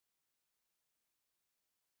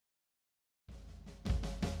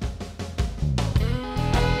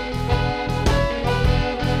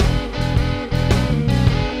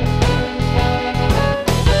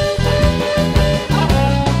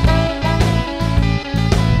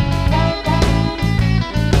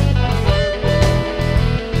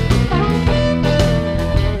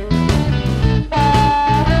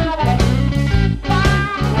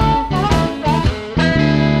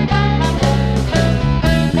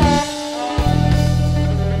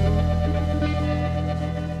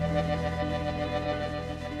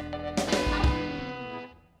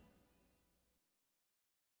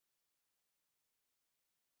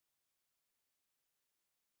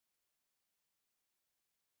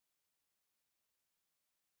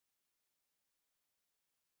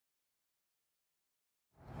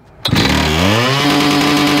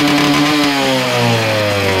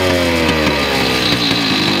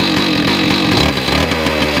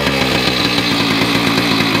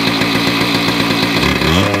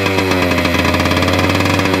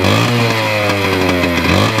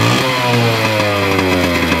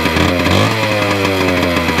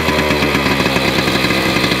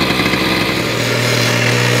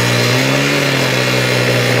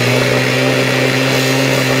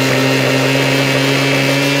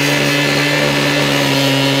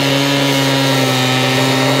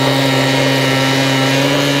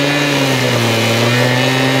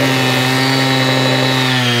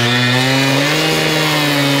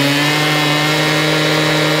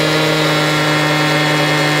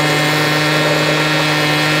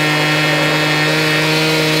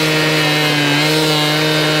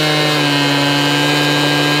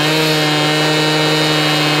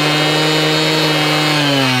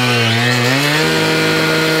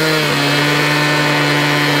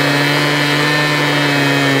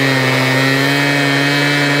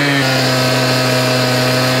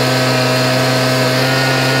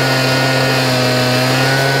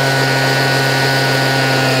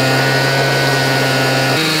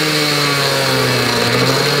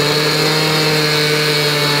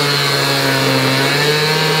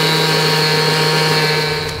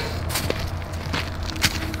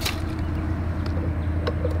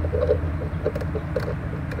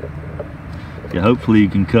hopefully you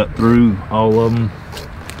can cut through all of them.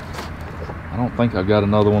 I don't think I've got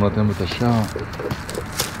another one of them at the shop.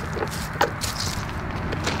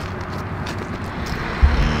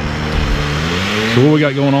 So what we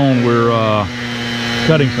got going on, we're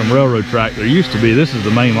cutting some railroad track. There used to be, this is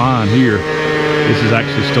the main line here. This is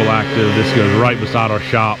actually still active. This goes right beside our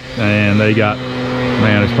shop, and they got,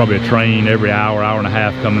 man, it's probably a train every hour, hour and a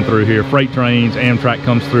half coming through here. Freight trains, Amtrak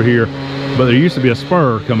comes through here. But there used to be a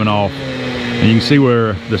spur coming off, and you can see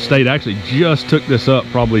where the state actually just took this up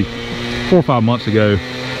probably 4 or 5 months ago,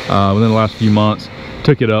 within the last few months.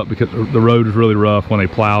 Took it up because the road was really rough when they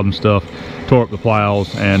plowed and stuff, tore up the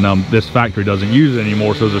plows, and this factory doesn't use it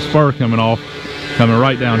anymore. So there's a spur coming off, coming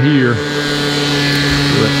right down here.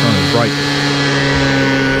 That sun is bright.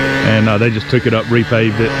 And they just took it up,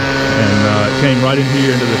 repaved it, and it came right in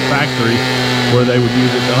here into this factory where they would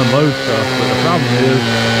use it to unload stuff. But the problem is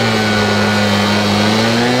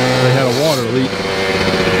they had a water leak,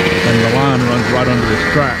 and the line runs right under this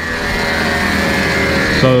track.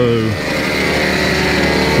 So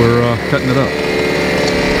we're cutting it up.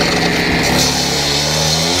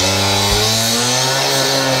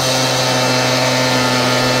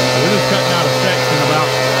 We're just cutting out a section about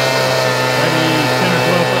maybe 10 or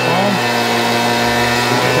 12 foot long.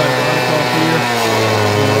 We just cut it right across here.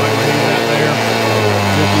 Right where he's at there.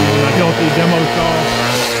 Just using a healthy demo saw.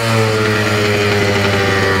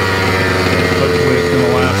 Hopefully it's going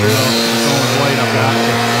to last enough. It's on the blade I've got.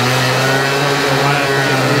 It'll last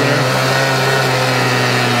down there.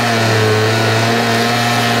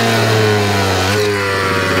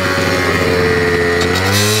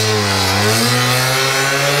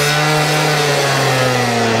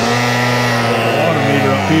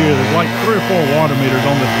 There's like 3 or 4 water meters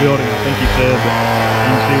on this building, I think he said, but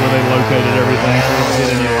you can see where they located everything, so we don't hit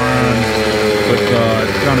any lines. But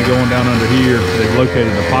it's kind of going down under here. They've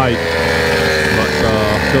located the pipe, but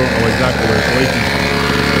still don't know exactly where it's leaking.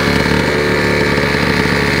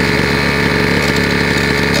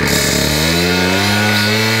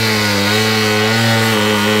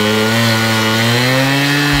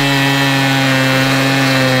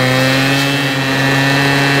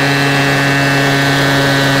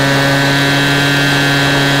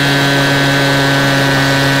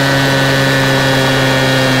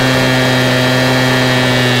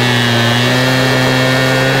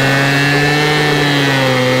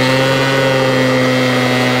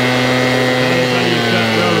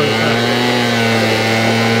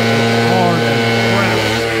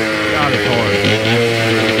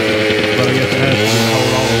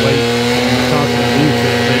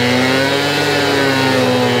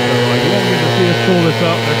 Pull this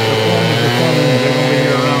up. That's the foreman is performing. They're going to be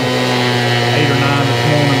here around 8 or 9 this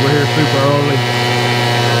morning. We're here super early.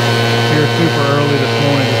 Here super early this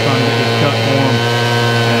morning, just trying to get this cut for them.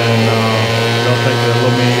 And they'll take the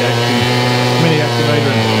little mini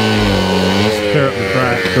excavator and tear up the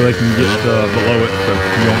track so they can get below it. So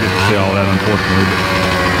you won't get to see all that, unfortunately.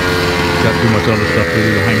 But got too much other stuff to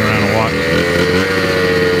do to hang around and watch.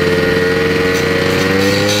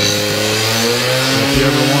 If you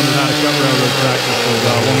ever wondered how to cut railroad track, this is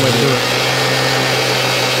one way to do it.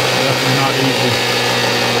 Definitely not easy.